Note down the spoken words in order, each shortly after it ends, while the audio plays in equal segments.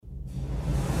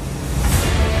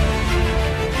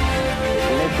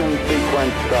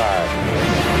5, 6,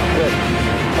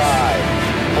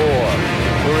 5, 4,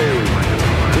 3,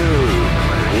 2,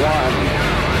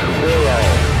 1,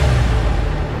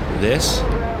 0. This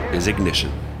is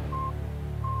Ignition.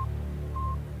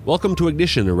 Welcome to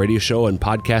Ignition, a radio show and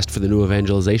podcast for the new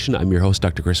evangelization. I'm your host,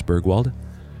 Dr. Chris Bergwald.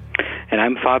 And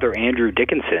I'm Father Andrew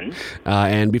Dickinson.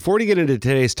 And before we get into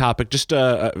today's topic, just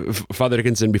Father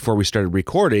Dickinson, before we started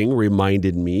recording,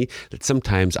 reminded me that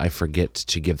sometimes I forget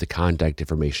to give the contact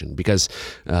information because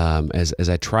as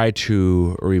I try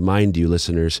to remind you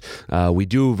listeners, we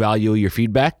do value your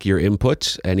feedback, your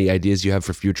input, any ideas you have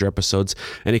for future episodes,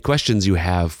 any questions you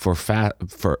have from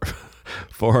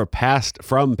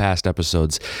past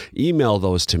episodes, email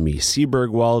those to me,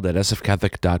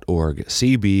 cbergwald@sfcatholic.org,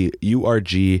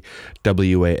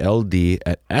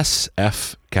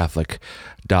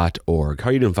 cbergwald@sfcatholic.org. How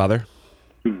are you doing, Father?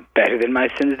 Better than my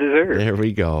sins deserve. There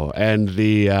we go. And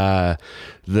the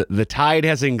tide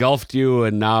has engulfed you,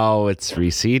 and now it's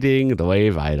receding. The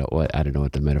wave. I don't know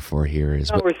what the metaphor here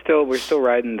is. No, we're still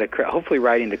riding hopefully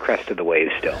riding the crest of the wave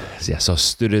still. Yeah. So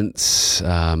students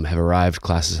have arrived.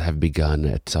 Classes have begun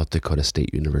at South Dakota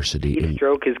State University. Heat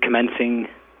stroke is commencing.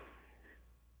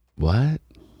 What?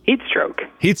 Heat stroke.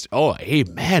 Oh, hey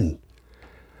man.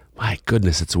 My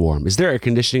goodness, it's warm. Is there air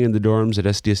conditioning in the dorms at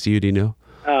SDSU? Do you know?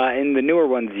 In the newer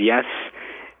ones, yes.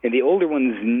 In the older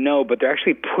ones, no. But they're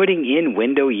actually putting in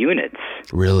window units.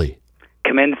 Really?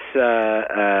 Commence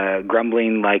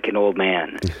grumbling like an old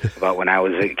man about when I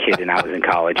was a kid and I was in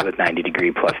college with 90-degree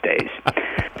plus days.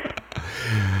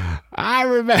 I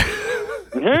remember.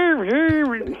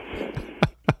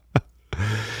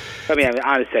 I mean,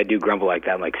 honestly, I do grumble like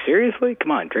that. I'm like, seriously? Come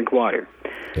on, drink water.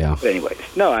 Yeah. But anyways,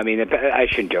 no, I mean, I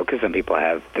shouldn't joke because some people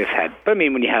they've had. But I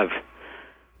mean, when you have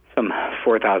some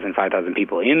 4,000, 5,000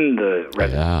 people in the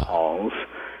residence halls,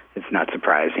 it's not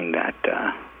surprising that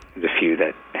there's a few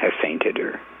that have fainted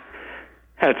or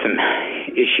had some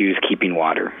issues keeping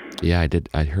water. Yeah, I did.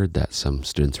 I heard that some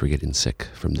students were getting sick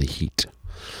from the heat.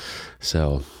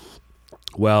 So,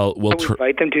 we'll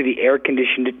invite them to the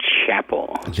air-conditioned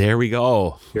chapel. There we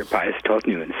go. Your Pius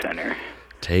XII Newman Center.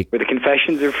 Where the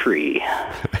confessions are free.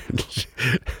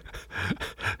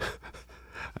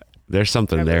 There's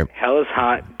something there. Hell is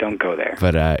hot. Don't go there.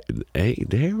 But hey,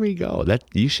 there we go. That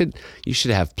you should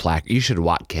have You should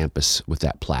walk campus with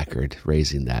that placard,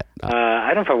 raising that. I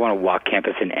don't know if I want to walk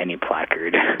campus in any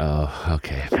placard. Oh,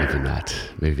 okay. Maybe not.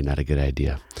 Maybe not a good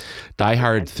idea. Die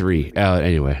Hard 3.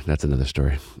 Anyway, that's another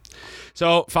story.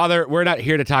 So, Father, we're not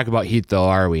here to talk about heat, though,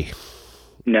 are we?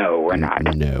 No, we're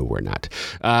not. No, we're not.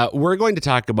 We're going to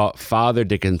talk about Father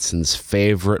Dickinson's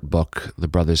favorite book, The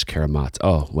Brothers Karamazov.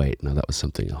 Oh, wait, no, that was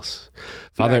something else.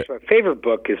 Father, my favorite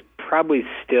book is probably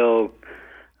still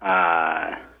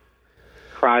Cry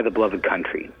the Beloved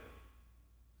Country.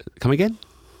 Come again?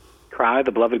 Cry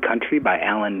the Beloved Country by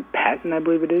Alan Paton, I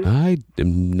believe it is. I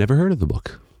never heard of the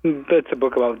book. It's a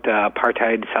book about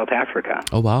apartheid South Africa.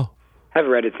 Oh, wow. I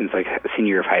haven't read it since senior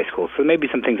year of high school, so maybe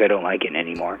some things I don't like it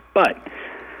anymore. But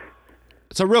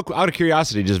so, real out of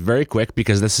curiosity, just very quick,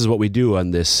 because this is what we do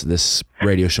on this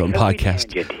radio show and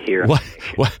podcast. Here.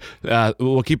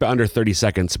 We'll keep it under 30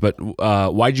 seconds. But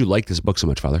why did you like this book so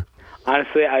much, Father?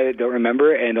 Honestly, I don't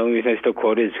remember, and the only reason I still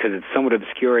quote it is because it's somewhat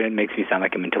obscure and it makes me sound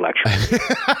like I'm intellectual.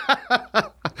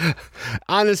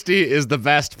 Honesty is the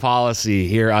best policy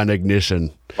here on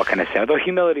Ignition. What can I say? Although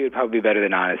humility would probably be better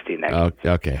than honesty in that case.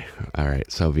 Okay. All right.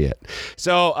 So be it.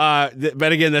 So,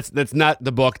 but again, that's not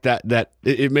the book that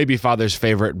it may be Father's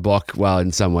favorite book. Well,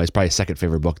 in some ways, probably second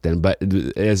favorite book then. But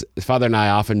as Father and I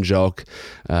often joke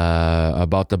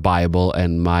about the Bible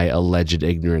and my alleged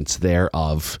ignorance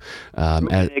thereof.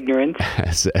 Ignorance.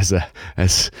 As a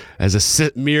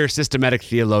mere systematic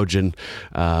theologian,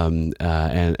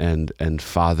 and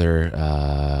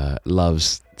Father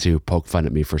loves to poke fun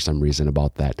at me for some reason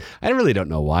about that. I really don't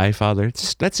know why, Father.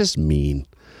 That's just mean.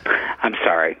 I'm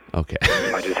sorry. Okay.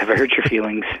 Have I hurt your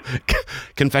feelings?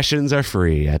 Confessions are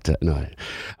free. So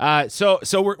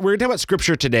we're going to talk about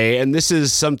Scripture today, and this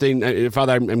is something,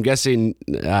 Father, I'm guessing,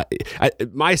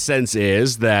 my sense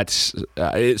is that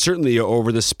certainly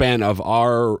over the span of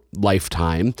our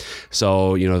lifetime,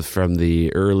 so, from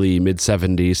the early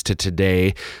mid-'70s to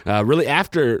today, really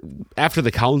after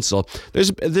the council,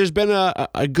 there's been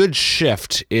a good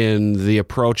shift in the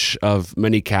approach of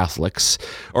many Catholics,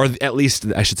 or at least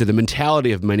I should say the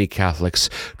mentality of many Catholics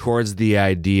towards the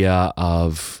idea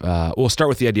of, we'll start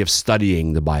with the idea of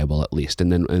studying the Bible at least,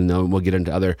 and then we'll get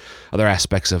into other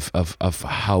aspects of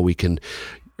how we can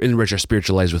enrich our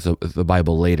spiritual lives with the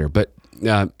Bible later. But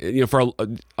for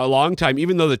a long time,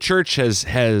 even though the church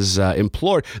has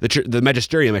implored the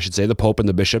magisterium, I should say, the Pope and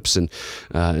the bishops and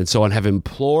so on have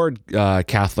implored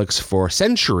Catholics for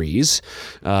centuries,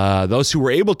 those who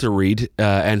were able to read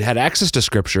and had access to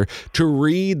Scripture, to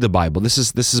read the Bible. This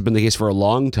has been the case for a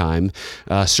long time,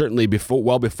 certainly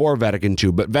well before Vatican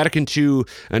II, but Vatican II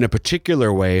in a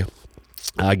particular way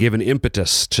give an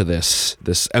impetus to this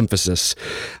emphasis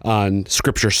on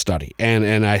Scripture study,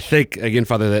 and I think again,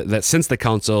 Father, that since the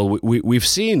Council we've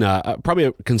seen probably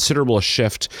a considerable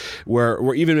shift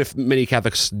where even if many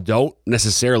Catholics don't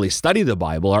necessarily study the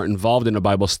Bible, aren't involved in a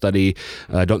Bible study,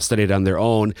 don't study it on their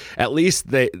own, at least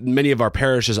many of our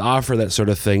parishes offer that sort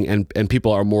of thing, and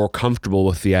people are more comfortable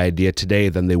with the idea today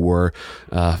than they were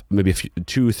maybe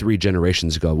 2-3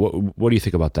 generations ago. What do you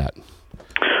think about that?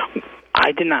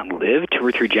 I did not live 2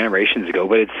 or 3 generations ago,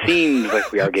 but it seems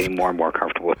like we are getting more and more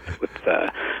comfortable with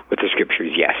the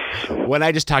Scriptures. Yes. When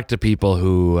I just talk to people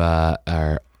who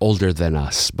are older than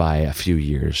us by a few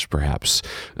years, perhaps,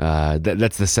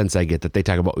 that's the sense I get, that they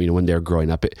talk about when they're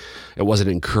growing up, it wasn't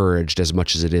encouraged as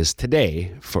much as it is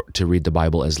today to read the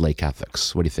Bible as lay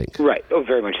Catholics. What do you think? Right. Oh,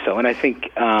 very much so. And I think.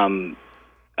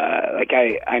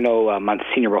 I know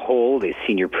Monsignor Rahol, the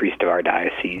senior priest of our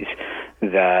diocese,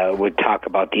 would talk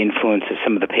about the influence of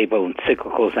some of the papal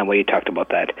encyclicals, and the way he talked about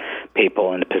that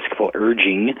papal and episcopal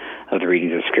urging of the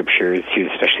readings of Scriptures. He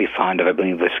was especially fond of, I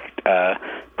believe, this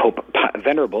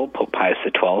Venerable Pope Pius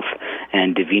XII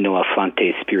and Divino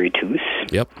Afflante Spiritus.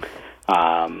 Yep.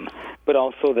 But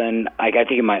also then, I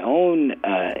think in my own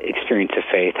experience of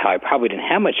faith, how I probably didn't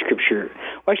have much Scripture.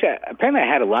 Well, actually, apparently I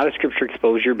had a lot of Scripture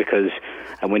exposure because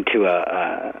I went to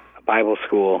a Bible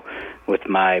school with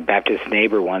my Baptist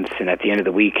neighbor once, and at the end of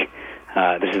the week,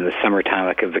 this is in the summertime,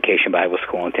 like a vacation Bible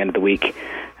school, and at the end of the week,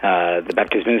 the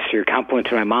Baptist minister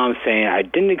complimented my mom, saying, "I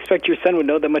didn't expect your son would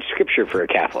know that much Scripture for a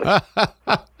Catholic." So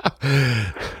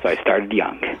I started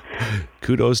young.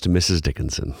 Kudos to Mrs.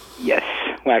 Dickinson. Yes.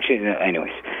 Well, actually,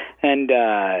 anyways. And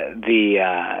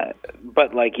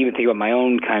but even think about my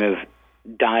own kind of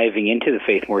diving into the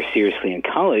faith more seriously in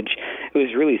college, it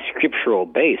was really scriptural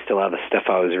based. A lot of the stuff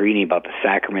I was reading about the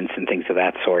sacraments and things of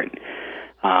that sort.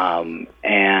 Holy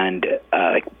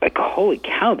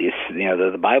cow,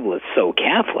 the Bible is so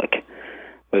Catholic.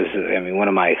 Was one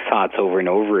of my thoughts over and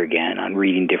over again on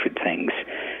reading different things.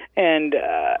 And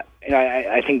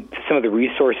I think some of the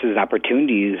resources and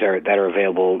opportunities that are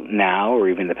available now, or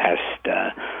even the past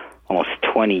almost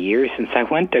 20 years since I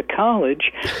went to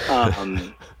college,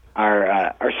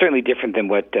 are certainly different than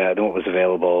what was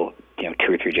available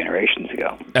 2 or 3 generations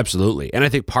ago. Absolutely, and I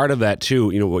think part of that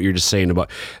too, what you're just saying about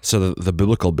the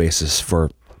biblical basis for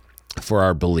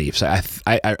our beliefs. I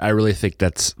really think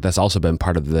that's also been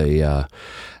part of the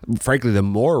frankly the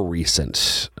more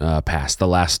recent past, the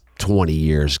last 20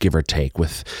 years, give or take,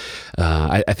 with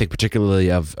I think particularly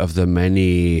of the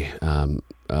many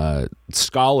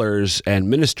scholars and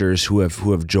ministers who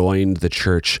have joined the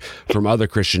church from other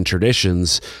Christian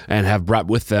traditions and have brought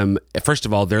with them, first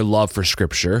of all, their love for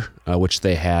Scripture, which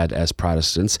they had as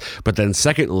Protestants, but then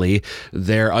secondly,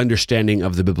 their understanding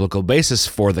of the biblical basis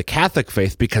for the Catholic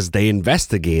faith, because they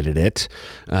investigated it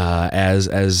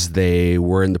as they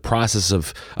were in the process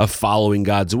of following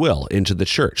God's will into the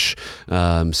church.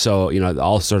 So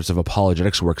all sorts of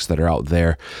apologetics works that are out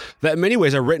there that in many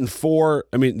ways are written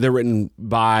they're written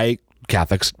by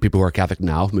Catholics, people who are Catholic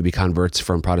now, maybe converts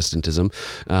from Protestantism,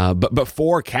 but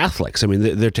for Catholics.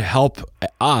 They're to help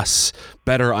us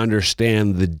better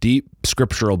understand the deep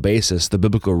scriptural basis, the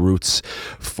biblical roots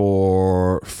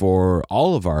for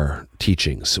all of our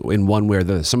teachings in one way or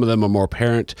the other. Some of them are more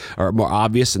apparent or more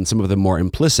obvious, and some of them more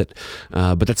implicit.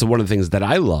 But that's one of the things that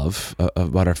I love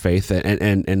about our faith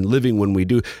and living when we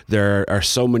do. There are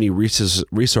so many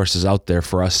resources out there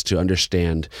for us to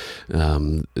understand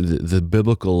the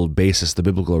biblical basis, the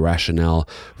biblical rationale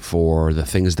for the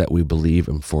things that we believe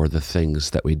and for the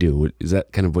things that we do. Is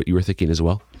that kind of what you were thinking as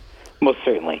well? Most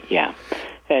certainly, yeah.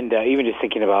 And even just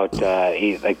thinking about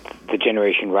the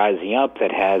generation rising up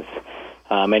that has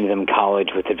many of them in college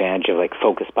with advantage of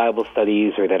focused Bible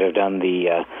studies, or that have done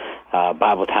the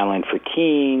Bible Timeline for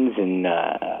Teens and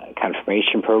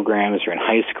confirmation programs, or in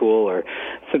high school, or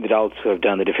some adults who have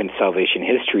done the different salvation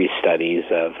history studies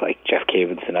of Jeff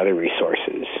Cavins and other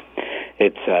resources.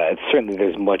 It's certainly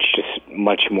there's much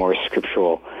more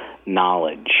scriptural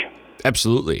knowledge.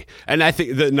 Absolutely. And I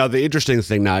think the interesting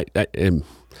thing now,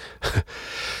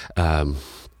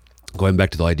 going back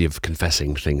to the idea of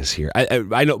confessing things here.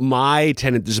 I know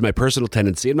this is my personal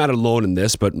tendency. I'm not alone in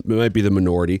this, but it might be the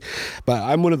minority. But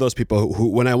I'm one of those people who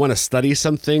when I want to study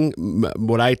something,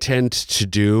 what I tend to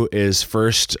do is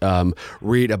first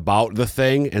read about the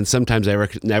thing, and sometimes I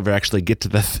never actually get to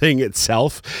the thing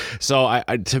itself. So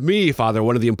to me, Father,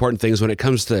 one of the important things when it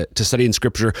comes to studying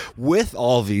Scripture with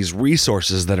all these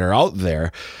resources that are out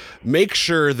there, make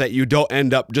sure that you don't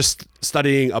end up just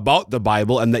studying about the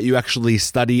Bible and that you actually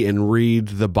study and read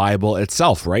the Bible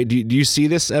itself, right? Do you see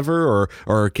this ever,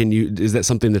 or is that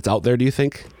something that's out there, do you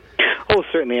think? Oh,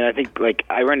 certainly, and I think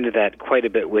I run into that quite a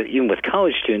bit even with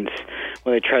college students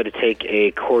when they try to take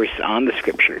a course on the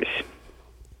Scriptures.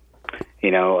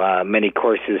 Many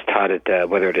courses taught at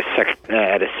whether at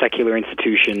a secular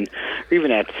institution or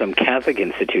even at some Catholic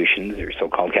institutions or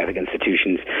so-called Catholic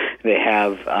institutions, they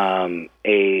have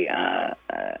a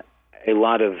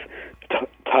lot of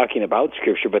talking about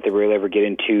Scripture, but they rarely ever get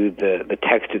into the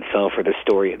text itself or the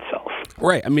story itself.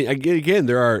 Right. I mean, again,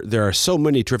 there are so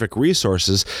many terrific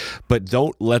resources, but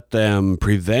don't let them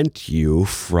prevent you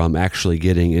from actually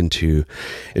getting into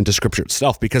Scripture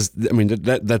itself, because I mean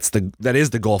that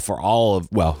is the goal for all of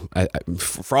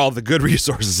for all the good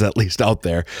resources at least out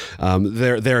there.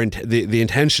 The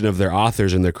intention of their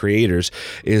authors and their creators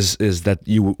is that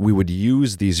we would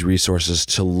use these resources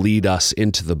to lead us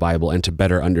into the Bible and to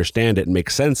better understand it and make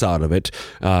sense out of it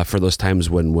for those times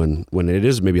when it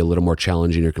is maybe a little more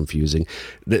challenging or confusing.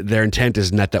 Their intent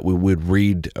is not that we would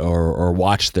read or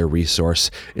watch their resource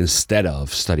instead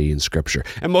of studying Scripture.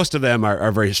 And most of them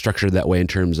are very structured that way in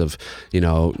terms of,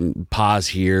 pause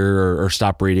here or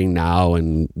stop reading now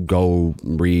and go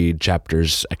read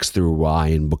chapters X through Y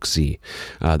in book C.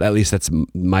 At least that's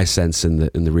my sense in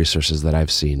the resources that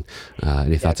I've seen.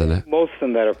 Any thoughts on that? Most of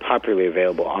them that are popularly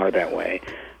available are that way.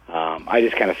 I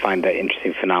just kind of find that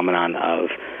interesting phenomenon of,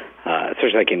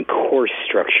 especially like in course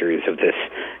structures of this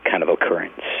kind of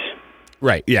occurrence.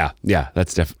 Right. Yeah. That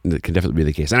can definitely be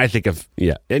the case. And I think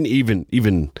and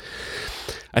even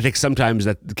I think sometimes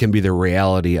that can be the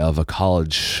reality of a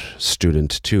college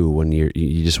student too, when you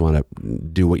just want to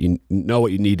do what you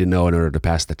need to know in order to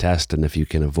pass the test, and if you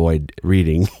can avoid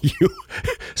reading,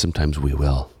 sometimes we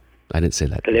will. I didn't say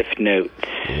that. Cliff Notes.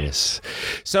 Yes.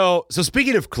 So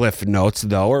speaking of Cliff Notes,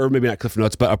 though, or maybe not Cliff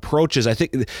Notes, but approaches, I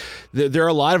think there are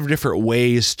a lot of different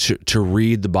ways to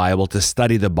read the Bible, to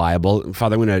study the Bible.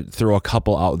 Father, I'm going to throw a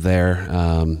couple out there,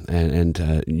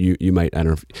 and you might, I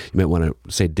don't know, you might want to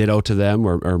say ditto to them,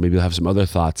 or maybe you'll have some other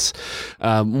thoughts.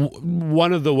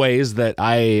 One of the ways that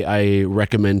I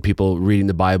recommend people reading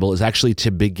the Bible is actually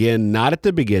to begin, not at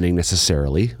the beginning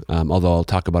necessarily, although I'll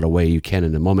talk about a way you can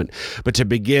in a moment, but to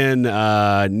begin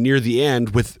near the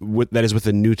end with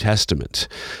the New Testament,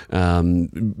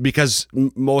 because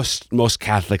most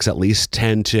Catholics at least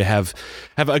tend to have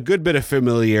a good bit of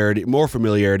more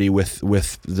familiarity with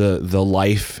the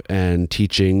life and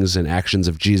teachings and actions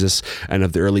of Jesus and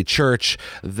of the early church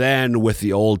than with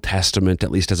the Old Testament, at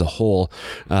least as a whole.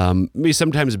 Maybe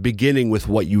sometimes beginning with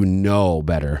what you know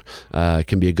better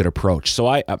can be a good approach. So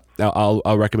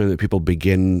I'll recommend that people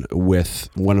begin with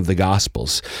one of the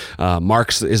Gospels.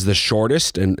 Mark's is the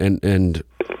shortest and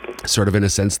sort of in a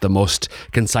sense the most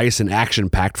concise and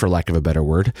action-packed, for lack of a better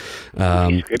word.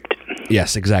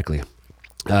 Yes, exactly.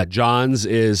 John's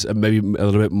is maybe a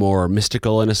little bit more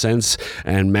mystical in a sense,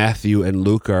 and Matthew and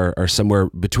Luke are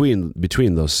somewhere between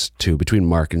those two, between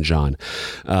Mark and John.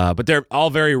 But they're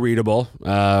all very readable,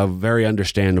 very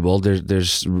understandable.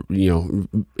 There's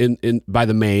in by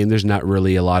the main, there's not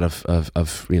really a lot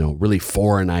of really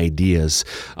foreign ideas,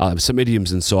 some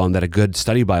idioms and so on that a good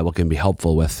study Bible can be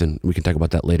helpful with, and we can talk about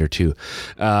that later too.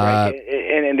 Right.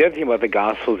 And the other thing about the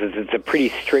Gospels is it's a pretty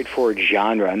straightforward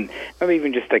genre, and maybe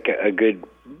even just like a good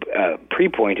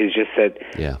pre-point is just that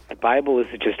the Bible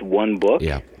isn't just one book.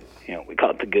 Yeah. We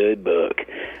call it the good book.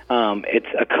 It's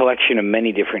a collection of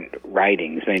many different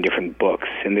writings, many different books,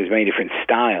 and there's many different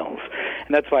styles.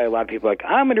 And that's why a lot of people are like,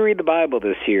 I'm going to read the Bible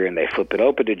this year, and they flip it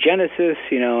open to Genesis,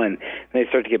 and they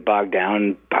start to get bogged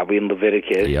down, probably in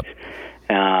Leviticus. Yep.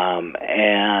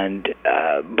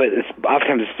 But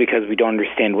oftentimes it's because we don't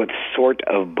understand what sort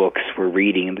of books we're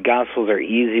reading. And the Gospels are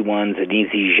easy ones, an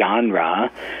easy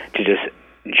genre to just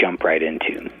jump right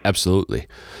into. Absolutely.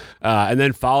 And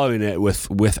then following it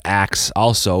with Acts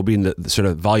also being the sort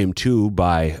of volume 2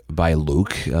 by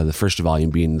Luke, the first volume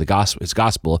being his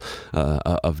gospel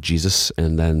of Jesus,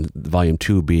 and then volume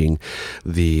 2 being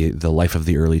the life of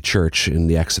the early church in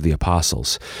the Acts of the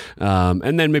Apostles.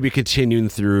 And then maybe continuing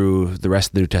through the rest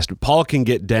of the New Testament. Paul can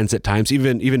get dense at times.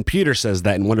 Even Peter says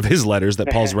that in one of his letters,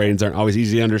 that Paul's writings aren't always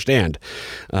easy to understand.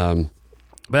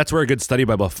 But that's where a good study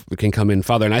Bible can come in,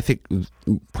 Father. And I think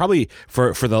probably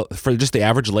for just the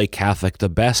average lay Catholic, the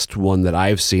best one that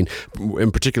I've seen,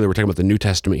 in particular, we're talking about the New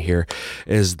Testament here,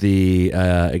 is the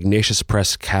Ignatius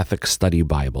Press Catholic Study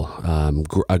Bible.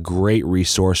 A great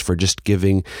resource for just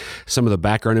giving some of the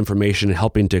background information and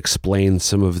helping to explain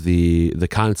some of the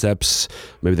concepts,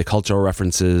 maybe the cultural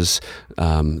references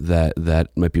that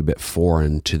might be a bit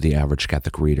foreign to the average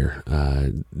Catholic reader.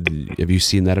 Have you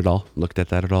seen that at all? Looked at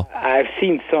that at all? I've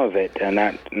seen some of it, and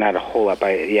not a whole lot.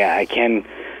 I can.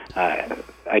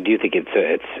 I do think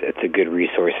it's a good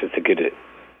resource.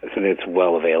 Something that's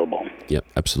well available. Yep,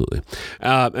 absolutely.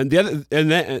 And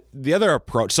the other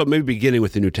approach. So maybe beginning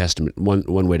with the New Testament,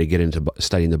 one way to get into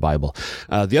studying the Bible.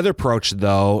 The other approach,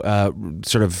 though,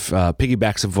 sort of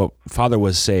piggybacks of what Father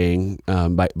was saying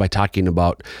by talking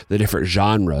about the different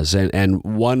genres. And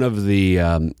one of the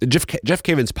Jeff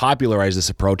Cavins popularized this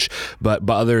approach, but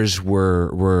others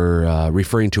were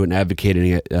referring to and advocating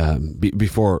it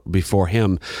before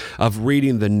him, of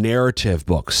reading the narrative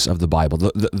books of the Bible,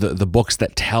 the books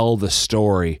that tell the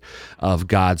story of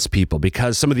God's people,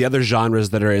 because some of the other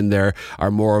genres that are in there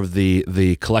are more of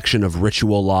the collection of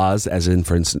ritual laws, as in,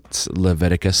 for instance,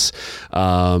 Leviticus,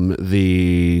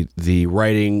 the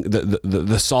writing,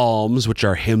 the Psalms, which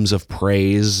are hymns of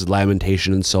praise,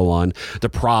 lamentation, and so on, the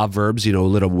Proverbs,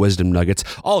 little wisdom nuggets,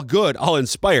 all good, all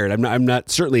inspired. I'm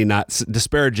certainly not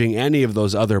disparaging any of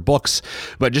those other books,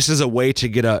 but just as a way to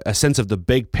get a sense of the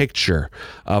big picture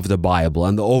of the Bible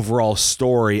and the overall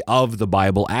story of the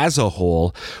Bible as a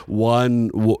whole, one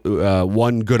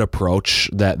good approach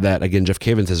that again Jeff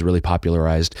Cavins has really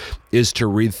popularized is to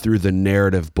read through the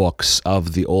narrative books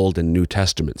of the Old and New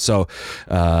Testament. So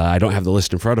I don't have the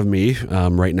list in front of me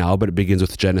right now, but it begins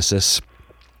with Genesis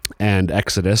and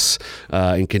Exodus,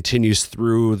 and continues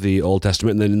through the Old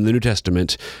Testament, and then in the New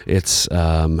Testament, it's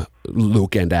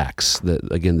Luke and Acts.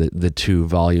 The two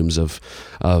volumes of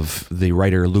the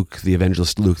writer Luke, the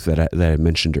evangelist Luke, that I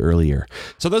mentioned earlier.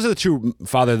 So those are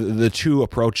the two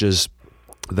approaches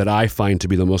that I find to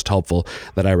be the most helpful,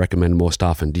 that I recommend most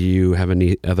often. Do you have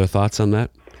any other thoughts on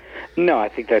that? No, I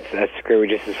think that's great.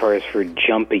 Just as far as for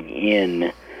jumping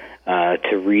in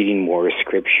to reading more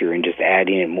scripture and just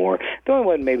adding it more. The only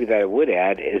one maybe that I would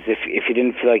add is if you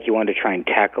didn't feel like you wanted to try and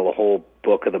tackle a whole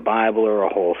book of the Bible or a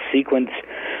whole sequence,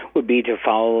 would be to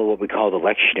follow what we call the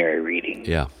lectionary reading.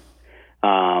 Yeah.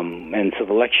 And so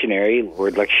the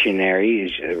word lectionary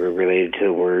is related to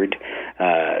the word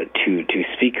to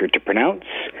speak or to pronounce,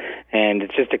 and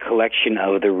it's just a collection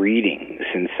of the readings.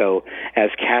 And so as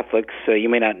Catholics, you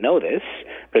may not know this,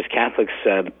 but as Catholics,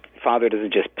 Father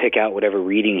doesn't just pick out whatever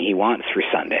reading he wants for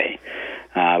Sunday,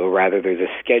 but rather there's a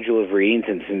schedule of readings,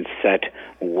 and it's set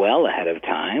well ahead of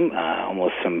time,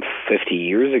 almost some 50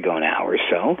 years ago now or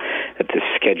so, that the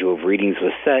schedule of readings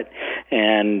was set,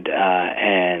 and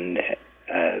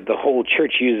the whole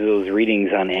church uses those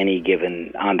readings on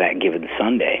that given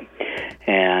Sunday.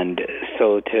 And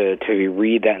so to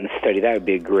read that and study that would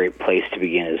be a great place to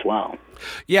begin as well.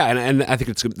 Yeah, and I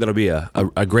think that'll be a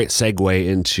great segue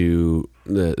into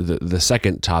the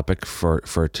second topic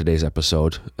for today's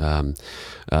episode,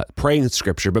 praying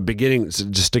Scripture, but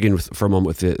just sticking for a moment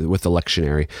with the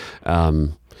lectionary.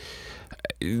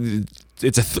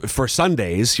 For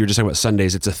Sundays, you're just talking about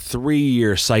Sundays, it's a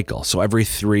 3-year cycle. So every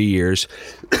 3 years,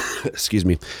 excuse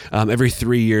me, every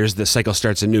 3 years, the cycle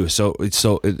starts anew. So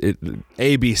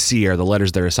A, B, C are the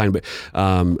letters that are assigned, but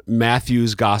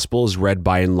Matthew's gospel is read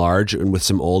by and large, and with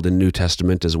some Old and New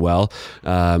Testament as well.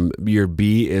 Year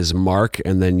B is Mark,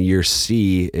 and then year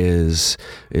C is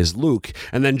Luke.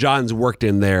 And then John's worked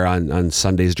in there on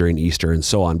Sundays during Easter and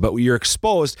so on. But you're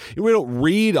exposed, we don't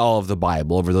read all of the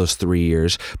Bible over those 3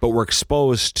 years, but we're exposed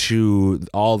to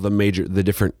all the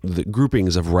different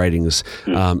groupings of writings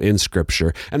in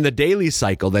Scripture. And the daily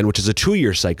cycle then, which is a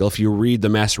 2-year cycle, if you read the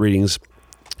Mass readings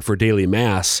for daily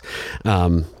Mass,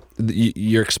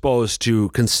 you're exposed to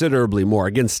considerably more.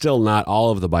 Again, still not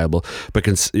all of the Bible, but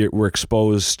we're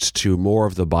exposed to more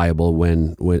of the Bible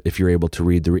when if you're able to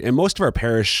read and most of our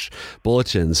parish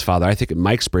bulletins, Father, I think in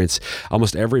my experience,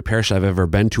 almost every parish I've ever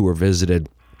been to or visited,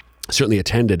 certainly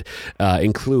attended,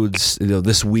 includes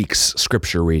this week's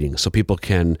scripture reading, so people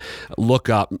can look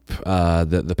up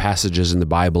the passages in the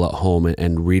Bible at home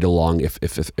and read along if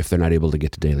they're not able to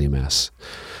get to daily Mass.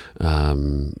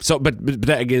 But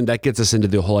that, again, that gets us into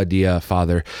the whole idea,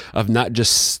 Father, of not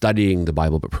just studying the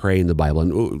Bible but praying the Bible.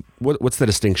 And what's the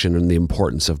distinction and the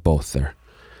importance of both there?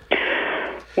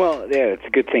 Well, yeah, it's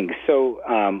a good thing. So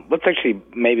let's actually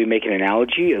maybe make an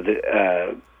analogy of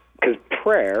because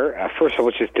prayer, first of all,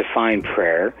 let's just define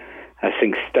prayer. I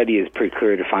think study is pretty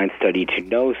clear. Define study to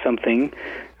know something,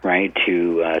 right?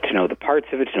 To know the parts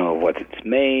of it, to know what it's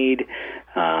made.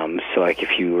 So, like,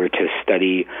 if you were to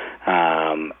study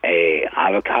a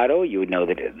avocado, you would know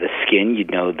that the skin,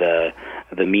 you'd know the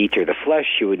meat or the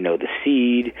flesh, you would know the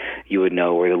seed, you would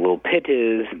know where the little pit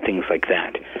is, and things like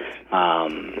that.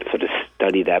 So to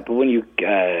study that. But when you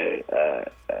get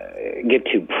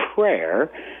to prayer,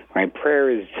 right? Prayer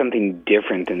is something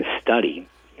different than study.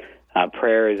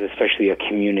 Prayer is especially a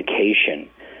communication.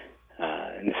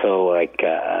 And so, like,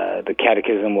 the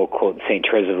Catechism will quote St.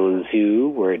 Therese of Lisieux,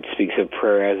 where it speaks of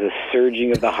prayer as a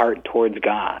surging of the heart towards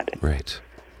God. Right.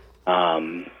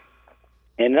 And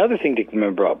another thing to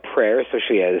remember about prayer,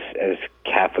 especially as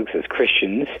Catholics, as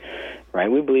Christians, right,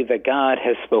 we believe that God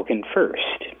has spoken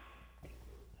first.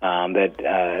 That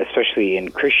especially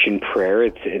in Christian prayer,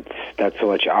 it's not so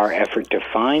much our effort to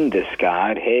find this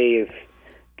God. Hey,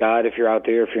 if you're out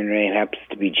there, if your name happens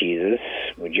to be Jesus,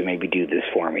 would you maybe do this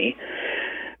for me?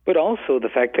 But also the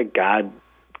fact that God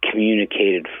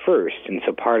communicated first, and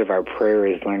so part of our prayer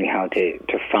is learning how to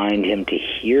find Him, to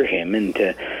hear Him, and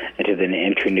to then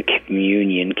enter into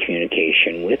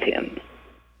communication with Him.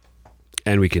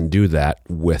 And we can do that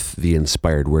with the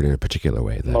inspired word in a particular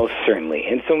way. Then. Most certainly.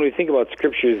 And so when we think about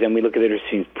Scriptures and we look at the difference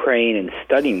between praying and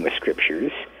studying with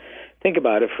Scriptures, think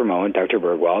about it for a moment, Dr.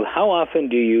 Bergwald. How often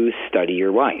do you study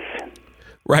your wife?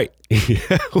 Right.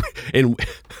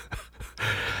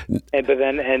 But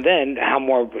then how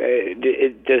more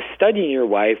does studying your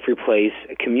wife replace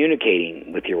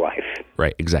communicating with your wife?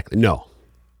 Right. Exactly. No.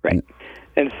 Right.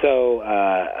 And so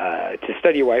to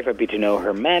study your wife would be to know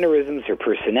her mannerisms, her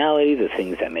personality, the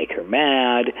things that make her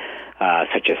mad,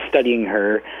 such as studying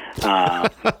her.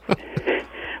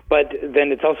 But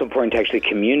then it's also important to actually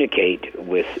communicate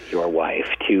with your wife,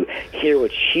 to hear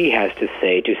what she has to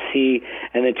say, to see,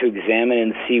 and then to examine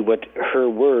and see what her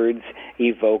words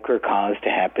evoke or cause to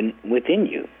happen within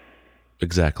you.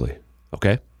 Exactly.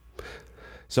 Okay.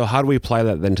 So how do we apply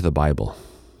that then to the Bible?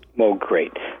 Well,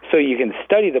 great. So you can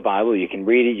study the Bible, you can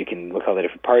read it, you can look at all the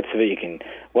different parts of it,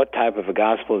 what type of a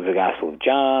gospel is the Gospel of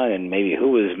John, and maybe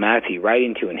who was Matthew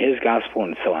writing to in his gospel,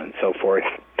 and so on and so forth.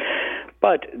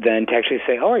 But then to actually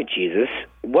say, all right, Jesus,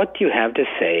 what do you have to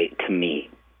say to me?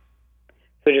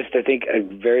 So just, I think, a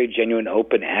very genuine,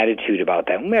 open attitude about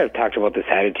that. We may have talked about this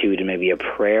attitude in maybe a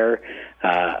prayer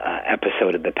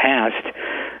episode of the past.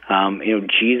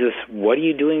 Jesus, what are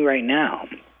you doing right now?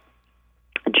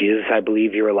 Jesus, I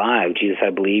believe you're alive. Jesus,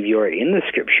 I believe you are in the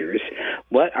Scriptures.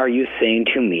 What are you saying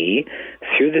to me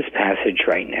through this passage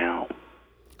right now?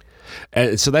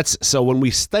 And so when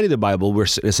we study the Bible, we're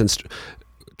in a sense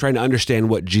trying to understand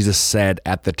what Jesus said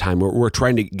at the time. We're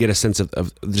trying to get a sense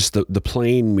of just the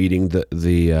plain meaning,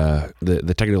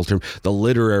 the technical term, the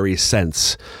literary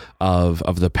sense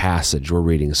of the passage we're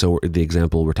reading. So the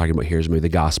example we're talking about here is maybe the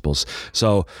Gospels.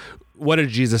 So what did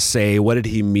Jesus say? What did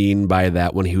he mean by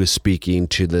that when he was speaking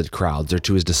to the crowds or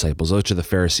to his disciples, or to the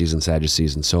Pharisees and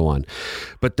Sadducees and so on?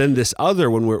 But then this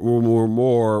other, when we're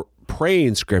more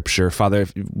praying Scripture, Father,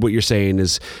 what you're saying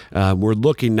is we're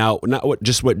looking now not what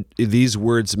these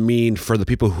words mean for the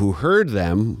people who heard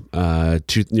them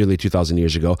nearly 2,000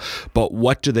 years ago, but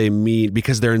what do they mean?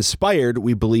 Because they're inspired,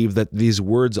 we believe that these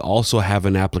words also have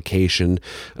an application.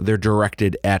 They're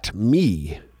directed at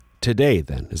me today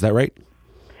then. Is that right?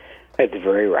 That's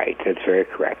very right. That's very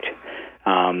correct.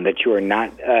 That you are not,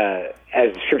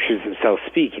 as the Scriptures themselves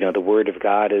speak, the Word of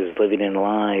God is living and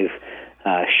alive,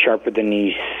 sharper than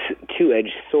a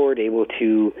two-edged sword, able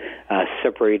to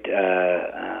separate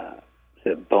the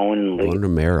bone and ligament. Bone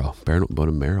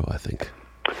and marrow, I think.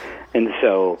 And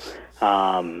so,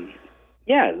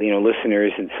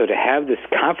 listeners, and so to have this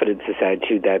confidence, this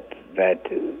attitude that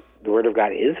the Word of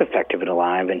God is effective and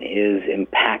alive and is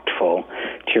impactful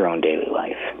to your own daily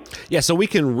life. Yeah, so we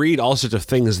can read all sorts of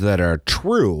things that are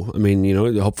true. I mean,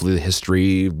 hopefully the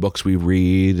history books we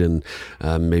read, and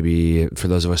maybe for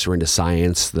those of us who are into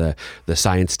science, the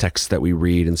science texts that we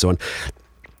read and so on.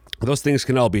 Those things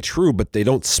can all be true, but they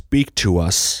don't speak to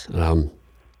us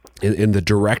in the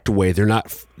direct way. They're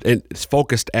not. It's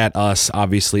focused at us,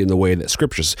 obviously, in the way that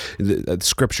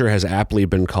Scripture has aptly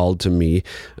been called to me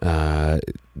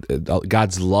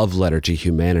God's love letter to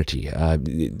humanity.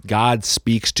 God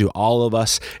speaks to all of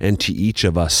us and to each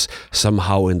of us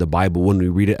somehow in the Bible when we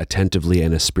read it attentively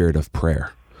in a spirit of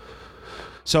prayer.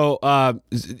 So,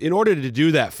 in order to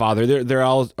do that, Father, there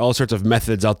are all sorts of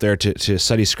methods out there to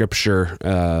study Scripture,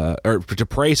 or to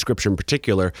pray Scripture in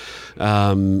particular.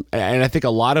 And I think a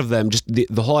lot of them, just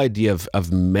the whole idea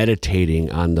of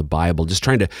meditating on the Bible, just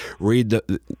trying to read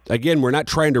again, we're not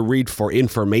trying to read for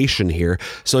information here.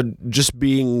 So just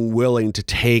being willing to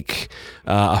take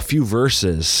a few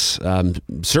verses,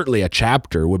 certainly a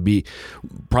chapter would be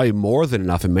probably more than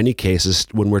enough in many cases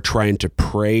when we're trying to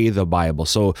pray the Bible.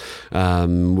 So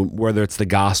whether it's the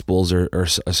Gospels or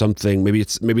something, maybe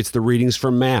it's the readings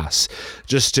from Mass,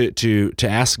 just to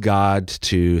ask God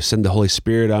to send the Holy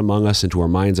Spirit among us into our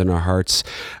minds and our hearts,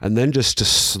 and then just to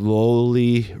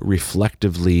slowly,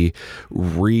 reflectively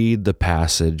read the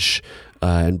passage.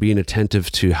 And being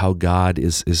attentive to how God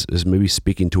is maybe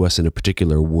speaking to us in a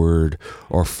particular word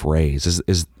or phrase.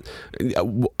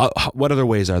 What other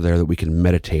ways are there that we can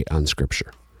meditate on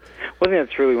Scripture? Well, I think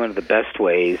that's really one of the best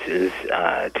ways is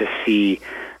to see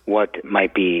what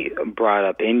might be brought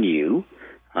up in you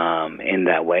in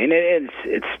that way. And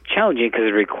it's challenging because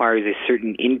it requires a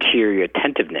certain interior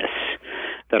attentiveness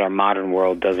that our modern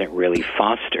world doesn't really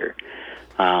foster.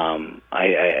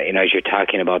 As you're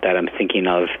talking about that, I'm thinking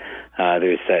of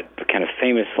there's that kind of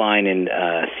famous line in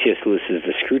C.S. Lewis's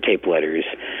The Screwtape Letters,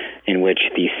 in which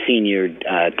the senior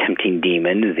tempting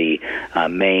demon, the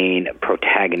main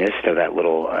protagonist of that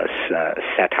little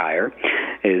satire,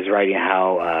 is writing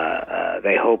how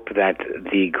they hope that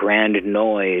the grand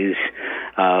noise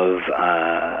of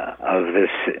this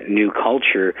new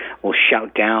culture will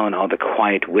shout down all the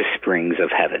quiet whisperings of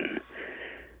heaven.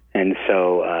 And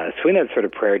so in that sort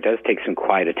of prayer, it does take some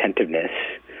quiet attentiveness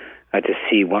to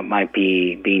see what might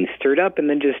be being stirred up, and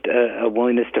then just a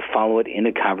willingness to follow it in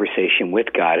a conversation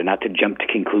with God and not to jump to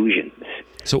conclusions.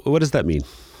 So what does that mean?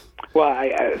 Well,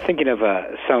 I'm thinking of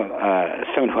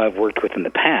someone who I've worked with in the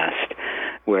past,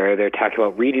 where they're talking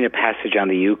about reading a passage on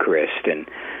the Eucharist, and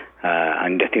I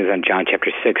think it was on John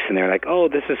chapter 6, and they're like, "Oh,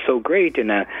 this is so great!"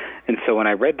 And so when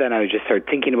I read that, I just started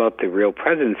thinking about the real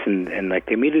presence, and like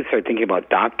they immediately started thinking about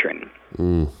doctrine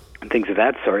and things of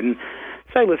that sort. And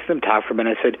so I listened to them talk for a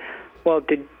minute. I said, "Well,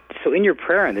 so in your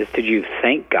prayer on this, did you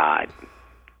thank God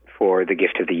for the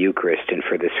gift of the Eucharist and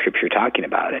for the Scripture talking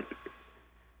about it?"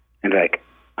 And they're like,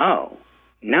 "Oh,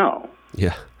 no."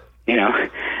 Yeah. I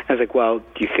was like, "Well,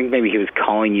 do you think maybe He was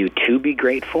calling you to be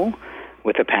grateful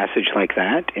with a passage like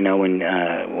that?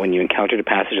 When you encountered a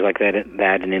passage like that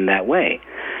and in that way?"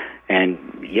 And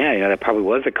yeah, that probably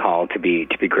was a call to be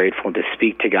grateful and to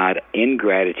speak to God in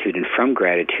gratitude and from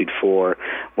gratitude for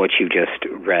what you just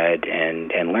read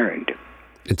and learned.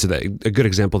 It's a good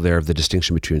example there of the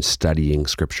distinction between studying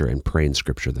Scripture and praying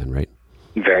Scripture then, right?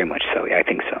 Very much so. Yeah, I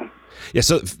think so. Yeah,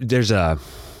 so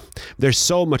there's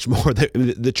so much more.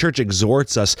 The church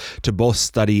exhorts us to both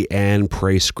study and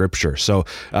pray Scripture. So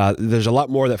there's a lot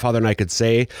more that Father and I could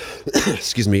say.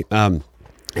 Excuse me.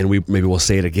 And we'll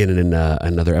say it again in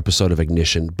another episode of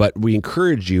Ignition. But we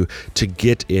encourage you to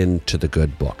get into the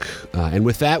good book. And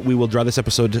with that, we will draw this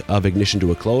episode of Ignition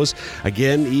to a close.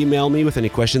 Again, email me with any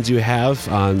questions you have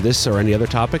on this or any other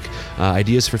topic,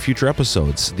 ideas for future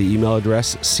episodes. The email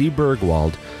address,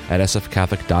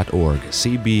 cburgwald@sfcatholic.org,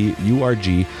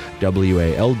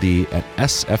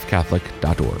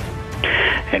 cburgwald@sfcatholic.org.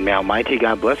 And may Almighty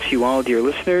God bless you all, dear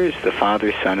listeners, the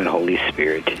Father, Son, and Holy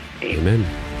Spirit. Amen.